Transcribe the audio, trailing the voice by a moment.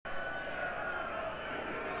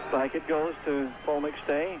Back it goes to Paul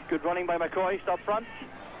McStay. Good running by McCoy, up front.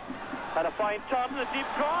 And a fine turn, a deep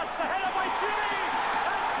cross, the header by Judy!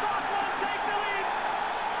 And Scotland take the lead!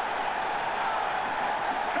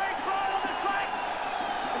 Craig Brown on the track!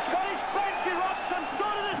 The Scottish bench erupts, and so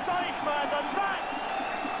did the Scottish man, and that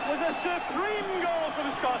was a supreme goal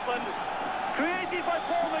from Scotland. Created by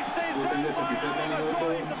Paul McStay, then by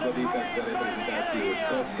McCoy, and the brave diving header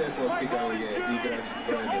here by Colin Judy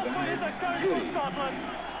to open his account for Scotland.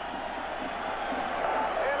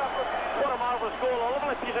 What a marvellous goal, a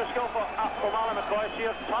lovely piece of skill from Alan McCoy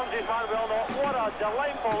here. Turns his man well, not what a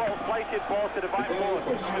delightful little flighted ball to the back post.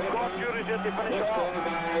 We've got Jury's here to finish it off.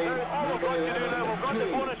 Now, all we've got to do now, we've got the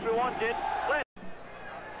bonus we wanted.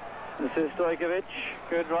 This is Stojkovic.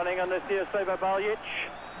 Good running on this near side by Baljic.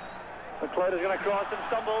 McLeod is going to cross and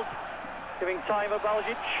stumbles, giving time for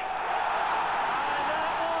Baljic. And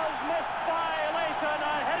that was missed by Leighton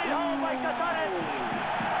and headed home by Katanec.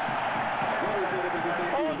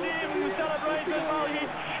 Ozim celebrates with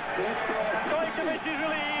Baljic. Stojkovic is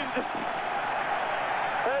relieved.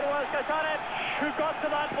 It was Katanec who got to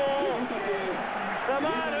that ball. The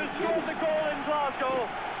man who scored the goal in Glasgow.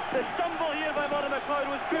 The stumble here by Martin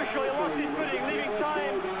McLeod was crucial. He lost his footing, leaving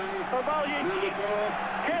time for Baljic.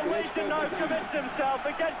 Kit Leighton now commits himself,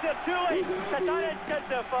 but gets there too late. Katanec gets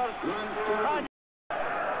there first. And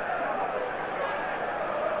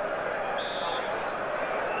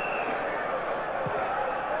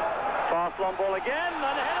fast long ball again,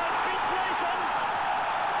 and a header beats Leighton.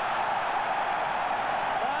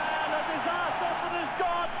 And a disaster for the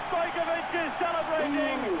Scots. Stojkovic is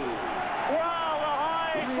celebrating. Wow, the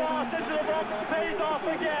high cross into the box pays off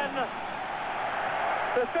again.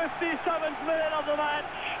 The 57th minute of the match.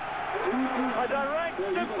 A direct,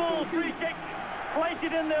 simple free kick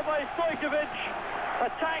flighted in there by Stojkovic.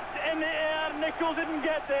 Attacked in the air, Nicol didn't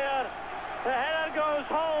get there. The header goes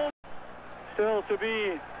home. Still to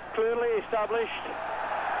be clearly established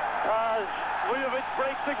as Vujovic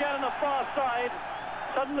breaks again on the far side.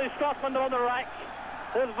 Suddenly Scotland are on the rack.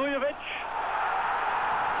 There's Vujovic.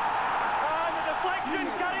 And the deflection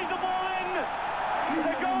carries the ball in.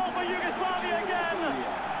 The goal for Yugoslavia again.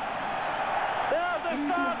 There's the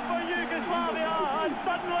start for Yugoslavia, and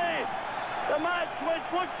suddenly the match which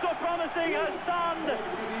looked so promising has turned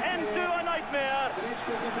into a nightmare.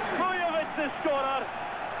 Vujovic the scorer.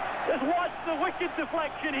 Just watch the wicked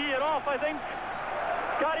deflection here off, I think.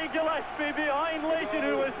 Gary Gillespie behind Leighton,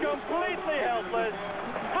 who was completely helpless.